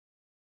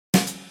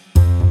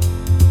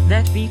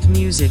That beat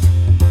music.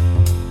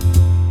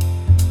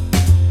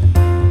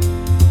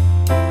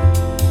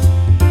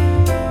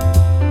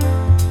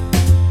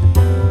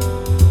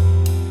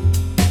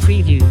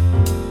 Preview.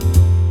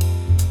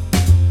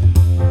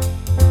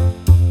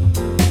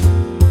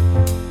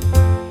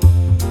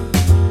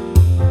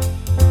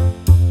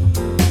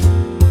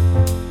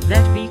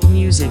 That beat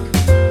music.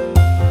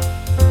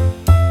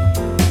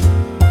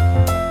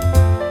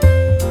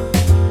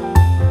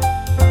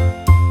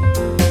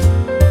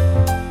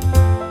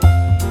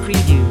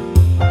 Preview.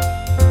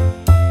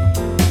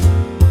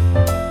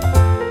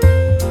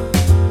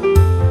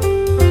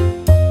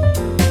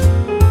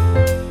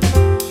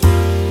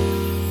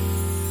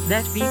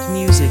 That beat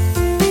music.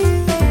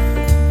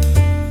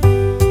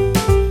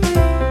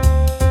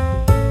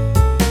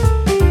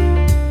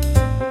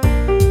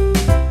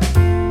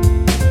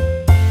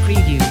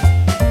 Preview.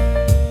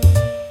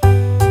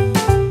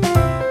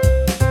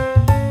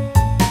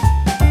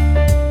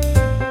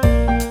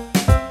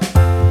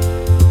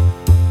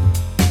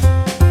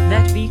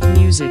 That beat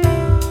music.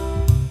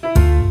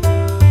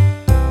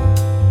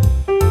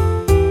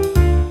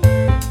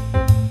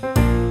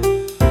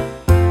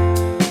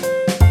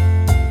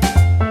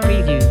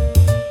 Preview.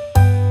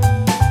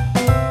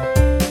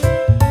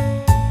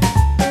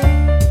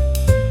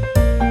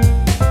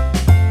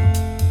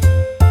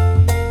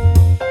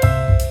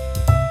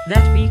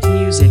 That beat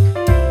music.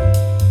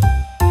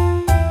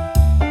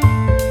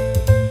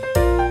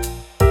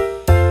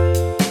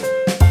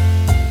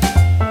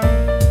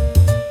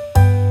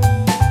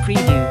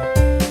 Preview.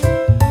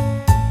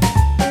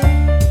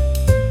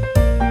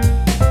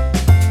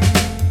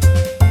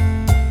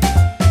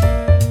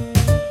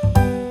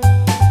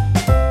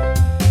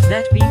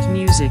 That beat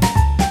music.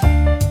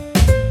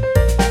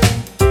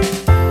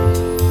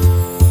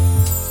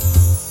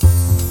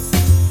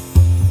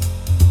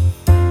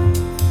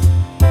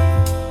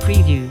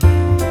 Preview.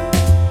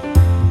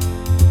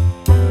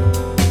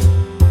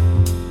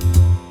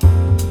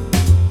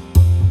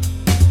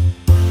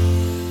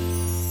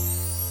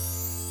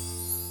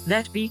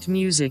 That beat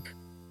music.